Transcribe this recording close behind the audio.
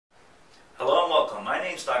welcome. My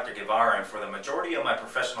name is Dr. Guevara, and for the majority of my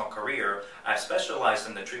professional career, I've specialized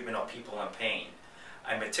in the treatment of people in pain.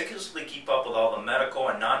 I meticulously keep up with all the medical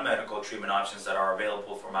and non-medical treatment options that are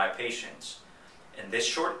available for my patients. In this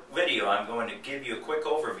short video, I'm going to give you a quick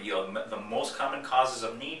overview of the most common causes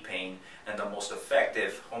of knee pain and the most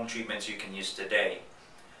effective home treatments you can use today.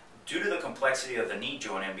 Due to the complexity of the knee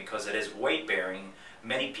joint and because it is weight-bearing,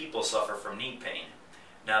 many people suffer from knee pain.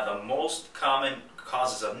 Now, the most common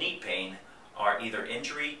causes of knee pain are either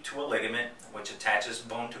injury to a ligament, which attaches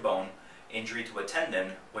bone to bone, injury to a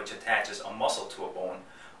tendon, which attaches a muscle to a bone,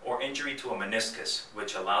 or injury to a meniscus,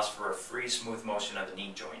 which allows for a free, smooth motion of the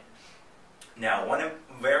knee joint. Now, one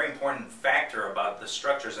very important factor about the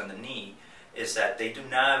structures in the knee is that they do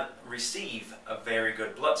not receive a very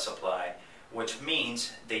good blood supply, which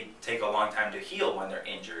means they take a long time to heal when they're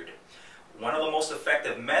injured. One of the most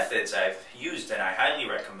effective methods I've used and I highly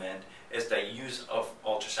recommend is the use of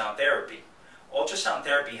ultrasound therapy. Ultrasound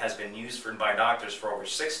therapy has been used by doctors for over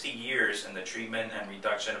 60 years in the treatment and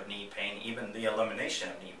reduction of knee pain, even the elimination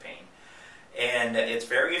of knee pain. And it's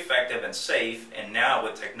very effective and safe, and now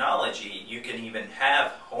with technology you can even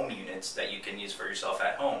have home units that you can use for yourself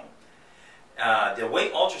at home. The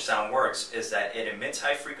way ultrasound works is that it emits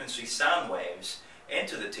high frequency sound waves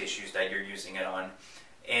into the tissues that you're using it on,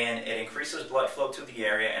 and it increases blood flow to the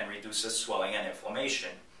area and reduces swelling and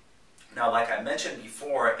inflammation. Now, like I mentioned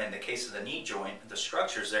before, in the case of the knee joint, the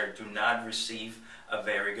structures there do not receive a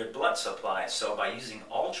very good blood supply. So by using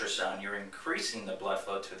ultrasound, you're increasing the blood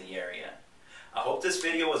flow to the area. I hope this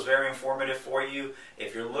video was very informative for you.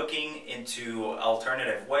 If you're looking into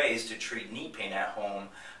alternative ways to treat knee pain at home,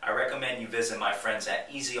 I recommend you visit my friends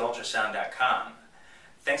at EasyUltrasound.com.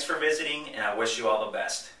 Thanks for visiting, and I wish you all the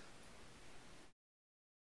best.